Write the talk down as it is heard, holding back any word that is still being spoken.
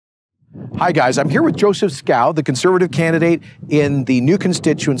Hi guys, I'm here with Joseph Schow, the Conservative candidate in the new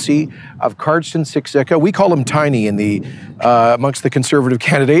constituency of Cardston-Siksika. We call him Tiny in the amongst the Conservative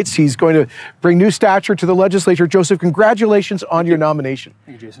candidates. He's going to bring new stature to the legislature. Joseph, congratulations on your nomination.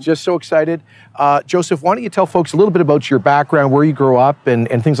 Thank you, Jason. Just so excited. Joseph, why don't you tell folks a little bit about your background, where you grew up,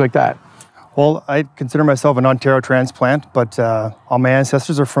 and things like that? Well, I consider myself an Ontario transplant, but all my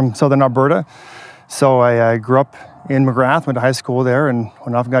ancestors are from southern Alberta. So I grew up in McGrath, went to high school there, and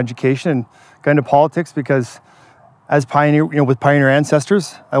went off and got education and got into politics because, as pioneer, with pioneer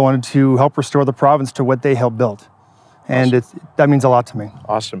ancestors, I wanted to help restore the province to what they helped build, and awesome. that means a lot to me.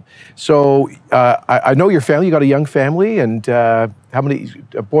 Awesome. So I know your family. You got a young family, and how many?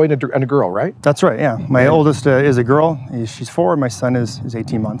 A boy and a girl, right? That's right. Yeah, my oldest is a girl. She's 4. My son is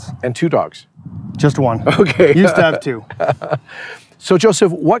 18 months. And 2 dogs. Just 1. Okay. Used to have 2. So,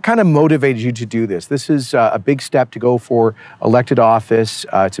 Joseph, what kind of motivated you to do this? This is a big step to go for elected office.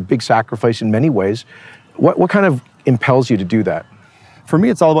 It's a big sacrifice in many ways. What kind of impels you to do that? For me,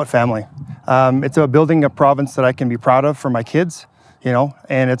 it's all about family. It's about building a province that I can be proud of for my kids,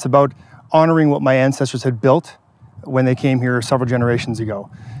 and it's about honoring what my ancestors had built when they came here several generations ago.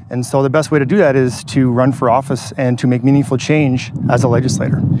 And so the best way to do that is to run for office and to make meaningful change as a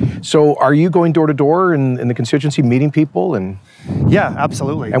legislator. So are you going door to door in the constituency, meeting people? Yeah,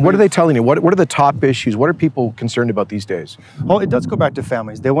 absolutely. And what are they telling you? What are the top issues? What are people concerned about these days? Well, it does go back to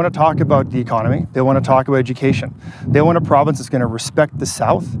families. They want to talk about the economy. They want to talk about education. They want a province that's going to respect the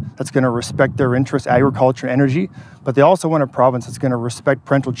South, that's going to respect their interests, agriculture, and energy, but they also want a province that's going to respect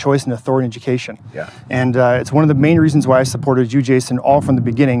parental choice and authority in education. Yeah. And it's one of the main reasons why I supported you, Jason, all from the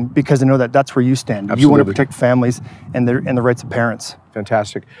beginning, because I know that that's where you stand. Absolutely. You want to protect families and the rights of parents.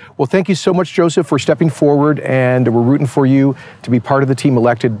 Fantastic. Well, thank you so much, Joseph, for stepping forward, and we're rooting for you to be part of the team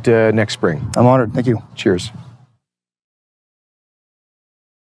elected next spring. I'm honored. Thank you. Cheers.